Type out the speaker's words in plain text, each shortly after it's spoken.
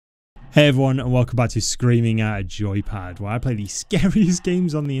Hey everyone, and welcome back to Screaming at a Joypad, where I play the scariest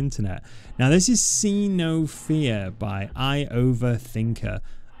games on the internet. Now this is See No Fear by iOverthinker.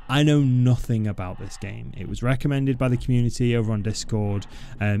 I know nothing about this game. It was recommended by the community over on Discord.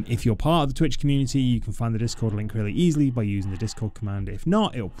 If you're part of the Twitch community, you can find the Discord link really easily by using the Discord command. If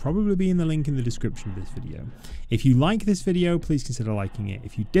not, it'll probably be in the link in the description of this video. If you like this video, please consider liking it.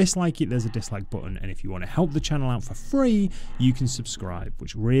 If you dislike it, there's a dislike button. And if you want to help the channel out for free, you can subscribe,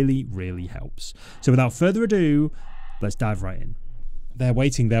 which really, really helps. So without further ado, let's dive right in. They're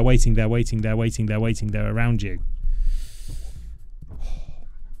waiting, they're waiting, they're waiting, they're waiting, they're waiting, they're around you.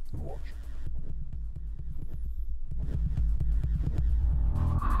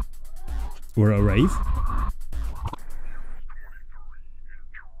 We're at a rave. Since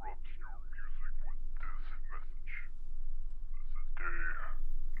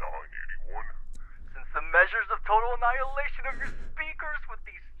the measures of total annihilation of your speakers with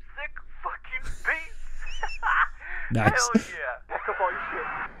these sick fucking beats. Nice. Hell yeah. Pick up all your shit.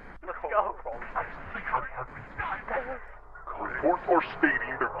 Let's go. Reports are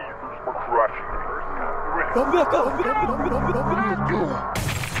stating their ethers are crashing. Oh, that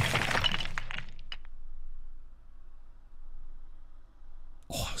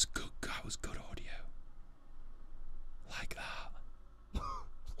was good. That was good audio. Like that.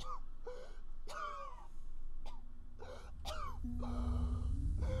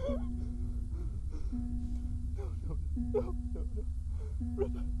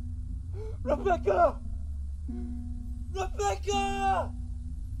 Rebecca! Rebecca!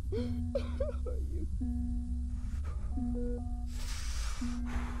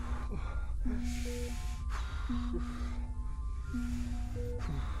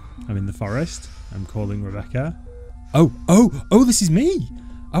 I'm in the forest. I'm calling Rebecca. Oh, this is me.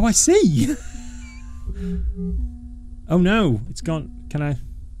 Oh, I see. Oh no, it's gone. Can I?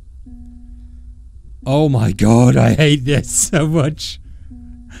 Oh my god, I hate this so much.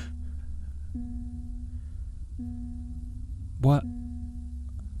 What?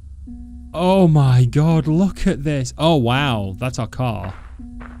 Oh my god, look at this. Oh wow, that's our car.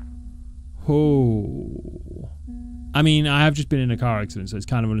 Oh. I mean, I have just been in a car accident, so it's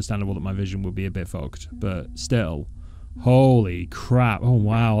kind of understandable that my vision would be a bit fucked. But still. Holy crap. Oh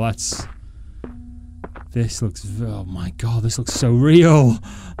wow, that's... This looks... Oh my god, this looks so real.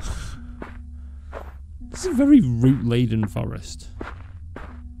 This is a very root-laden forest.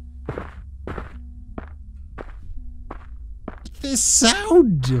 This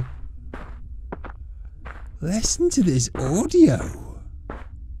sound! Listen to this audio.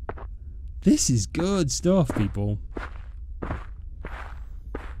 This is good stuff, people.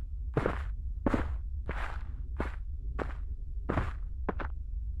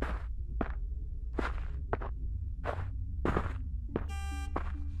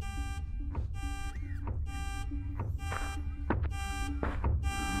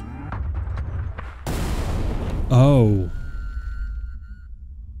 Oh.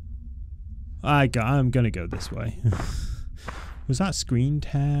 I'm gonna go this way. Was that screen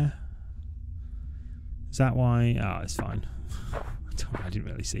tear? Is that why? Oh, it's fine. I didn't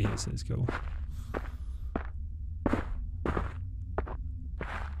really see it, so it's cool.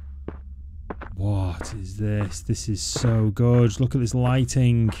 What is this? This is so good. Look at this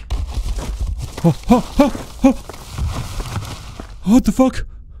lighting. Oh, what the fuck?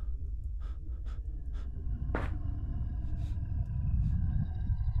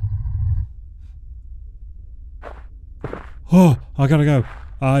 Oh, I gotta go.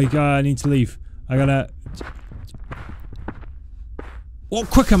 I need to leave. I gotta... Oh,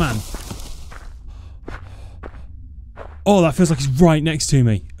 quicker, man! Oh, that feels like he's right next to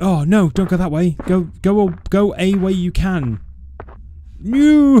me. Oh, no, don't go that way. Go a way you can.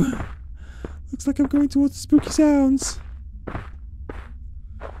 No! Looks like I'm going towards the spooky sounds.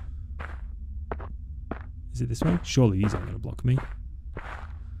 Is it this way? Surely these aren't going to block me.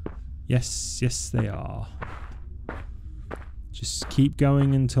 Yes, they are. Just keep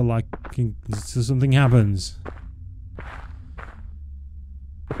going until until something happens.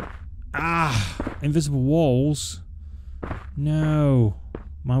 Ah! Invisible walls. No.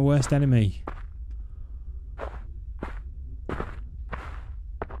 My worst enemy.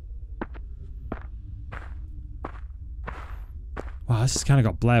 Wow, this has kind of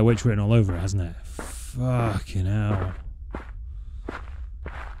got Blair Witch written all over it, hasn't it? Fucking hell.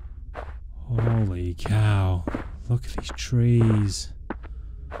 Holy cow. Look at these trees.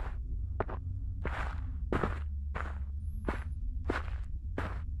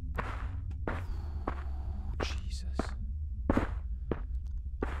 Jesus.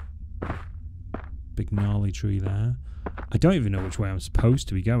 Big gnarly tree there. I don't even know which way I'm supposed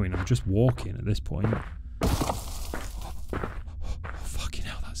to be going. I'm just walking at this point. Oh, fucking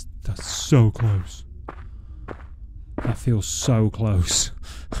hell, that's so close. That feels so close.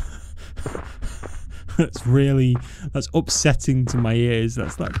 That's upsetting to my ears.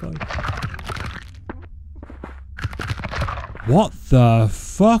 That's that close. What the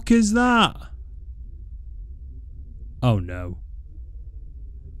fuck is that? Oh no.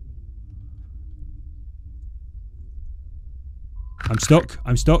 I'm stuck.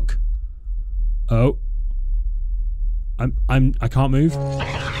 I'm stuck. Oh. I can't move.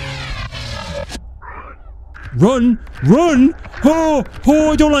 Run! Run! Oh!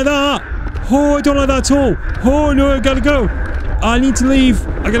 Oh, I don't like that! Oh, I don't like that at all! Oh no, I gotta go! I need to leave!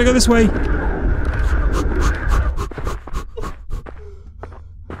 I gotta go this way!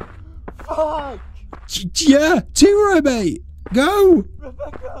 Fuck! Yeah! T-Roy, mate! Go!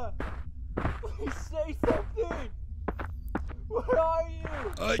 Rebecca! Please say something! Where are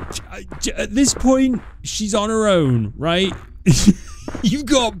you? At this point, she's on her own, right? You've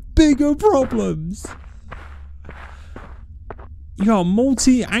got bigger problems. You got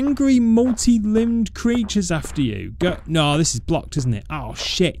angry, multi-limbed creatures after you. Go. No, this is blocked, isn't it? Oh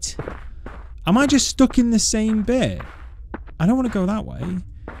shit! Am I just stuck in the same bit? I don't want to go that way.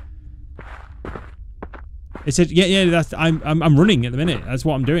 It said, yeah. That's I'm running at the minute. That's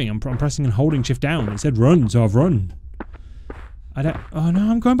what I'm doing. I'm pressing and holding shift down. It said run, so I've run. I don't. Oh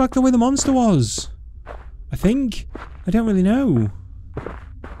no, I'm going back the way the monster was. I think. I don't really know.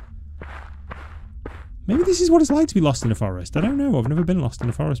 Maybe this is what it's like to be lost in a forest. I don't know. I've never been lost in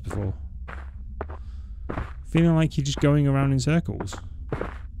a forest before. Feeling like you're just going around in circles.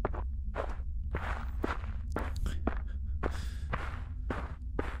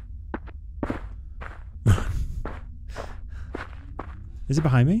 Is it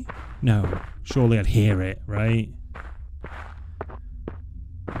behind me? No. Surely I'd hear it, right?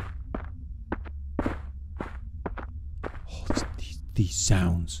 Oh, these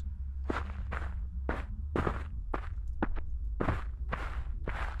sounds.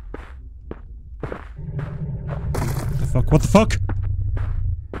 What the fuck?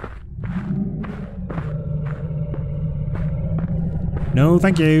 No,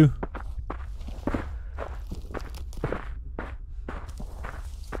 thank you.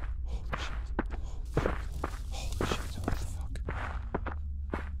 Holy shit, what the fuck?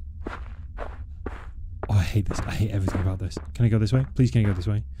 Oh, I hate this. I hate everything about this. Can I go this way? Please, can I go this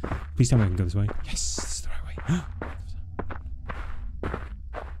way? Please tell me I can go this way. Yes, this is the right way.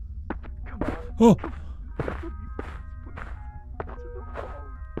 Oh!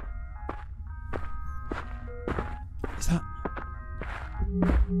 Is that...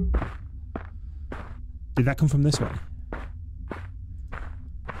 Did that come from this way?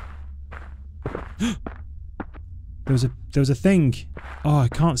 There was a thing. Oh, I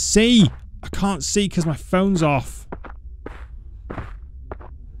can't see. I can't see because my phone's off.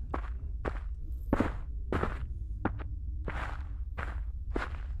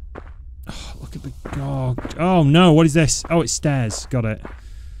 Oh, look at the... Oh no, what is this? Oh, it's stairs. Got it.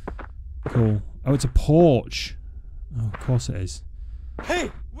 Cool. Oh, it's a porch. Oh, of course it is. Hey,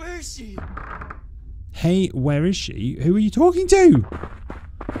 where is she? Hey, where is she? Who are you talking to?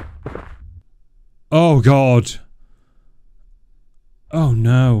 Oh, God. Oh,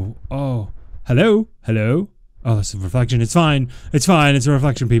 no. Oh. Hello? Hello? Oh, that's a reflection. It's fine. It's fine. It's a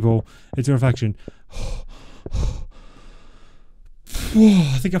reflection, people. It's a reflection.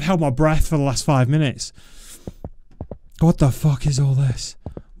 I think I've held my breath for the last 5 minutes. What the fuck is all this?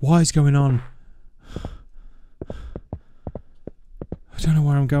 What is going on? I don't know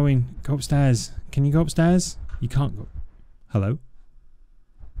where I'm going. Go upstairs. Can you go upstairs? You can't go. Hello?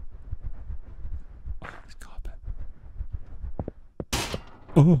 Oh, this carpet.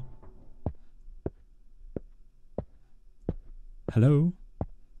 Oh. Hello?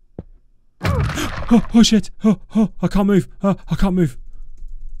 Oh shit. Oh, I can't move. I can't move.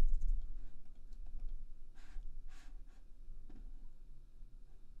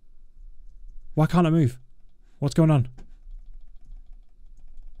 Why can't I move? What's going on?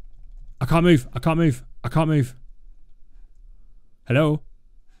 I can't move. I can't move. I can't move. Hello?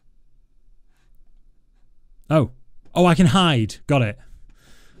 Oh. Oh, I can hide. Got it.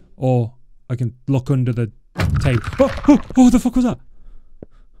 Or I can look under the table. Oh, what the fuck was that?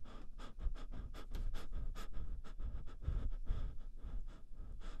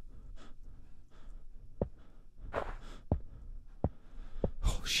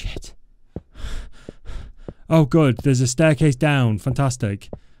 Oh, shit. Oh, good. There's a staircase down. Fantastic.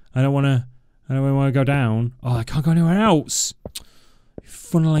 I don't want to go down. Oh, I can't go anywhere else. You're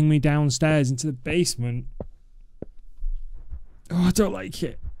funneling me downstairs into the basement. Oh, I don't like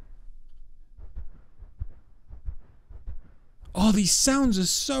it. Oh, these sounds are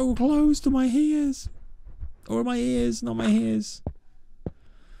so close to my ears. Or my ears, not my ears.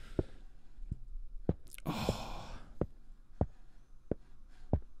 Oh.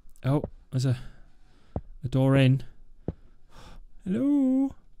 Oh, there's a door in.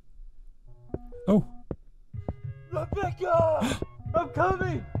 Hello. Oh. Rebecca! I'm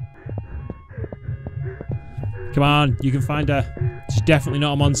coming! Come on, you can find her. She's definitely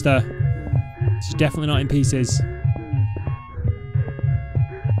not a monster. She's definitely not in pieces.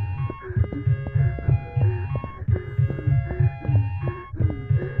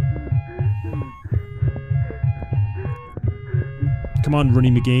 Come on,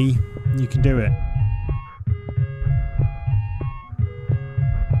 Runny McGee. You can do it.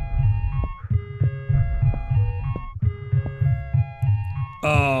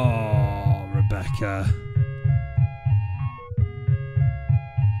 Oh, Rebecca.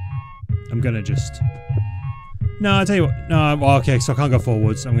 I'm gonna just... No, I'll tell you what. No, okay, so I can't go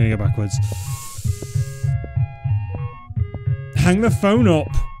forwards. I'm gonna go backwards. Hang the phone up.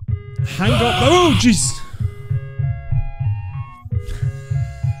 Hang up. Oh, jeez.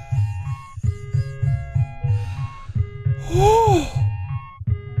 Oh.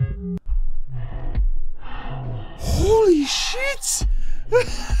 Holy shit.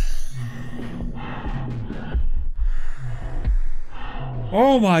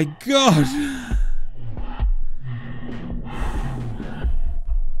 Oh my god.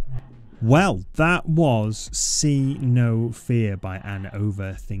 Well, that was See No Fear by An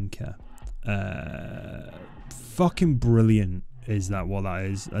Overthinker. Fucking brilliant is that what that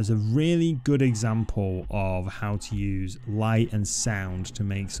is. As a really good example of how to use light and sound to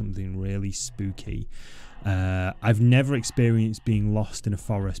make something really spooky. I've never experienced being lost in a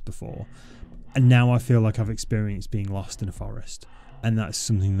forest before, and now I feel like I've experienced being lost in a forest. And that's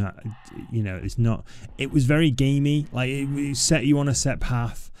something that, you know, it's not... It was very gamey. Like, it set you on a set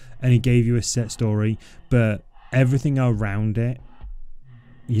path, and it gave you a set story. But everything around it,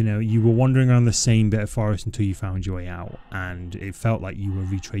 you know, you were wandering around the same bit of forest until you found your way out. And it felt like you were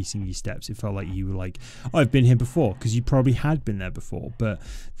retracing your steps. It felt like you were like, oh, I've been here before. Because you probably had been there before. But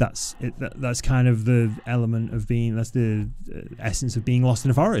that's it, that's kind of the element of being... That's the essence of being lost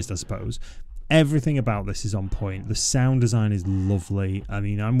in a forest, I suppose. Everything about this is on point. The sound design is lovely. I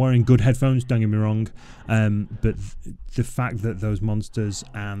mean, I'm wearing good headphones, don't get me wrong. But the fact that those monsters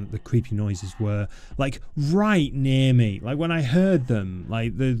and the creepy noises were like right near me. Like when I heard them,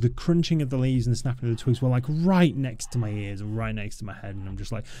 like the crunching of the leaves and the snapping of the twigs were like right next to my ears and right next to my head. And I'm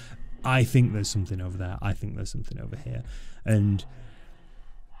just like, I think there's something over there. I think there's something over here. And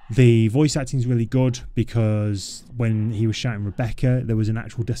the voice acting is really good because when he was shouting Rebecca, there was an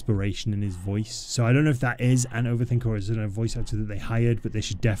actual desperation in his voice. So I don't know if that is An Overthinker or is it a voice actor that they hired, but they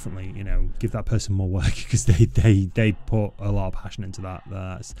should definitely, you know, give that person more work because they put a lot of passion into that.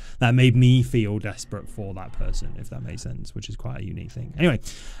 That made me feel desperate for that person, if that makes sense, which is quite a unique thing. Anyway,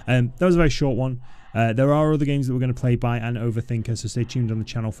 that was a very short one. There are other games that we're going to play by An Overthinker, so stay tuned on the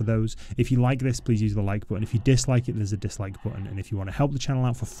channel for those. If you like this, please use the like button. If you dislike it, there's a dislike button. And if you want to help the channel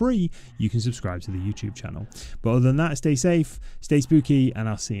out for free, you can subscribe to the YouTube channel. But other than that, stay safe, stay spooky, and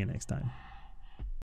I'll see you next time.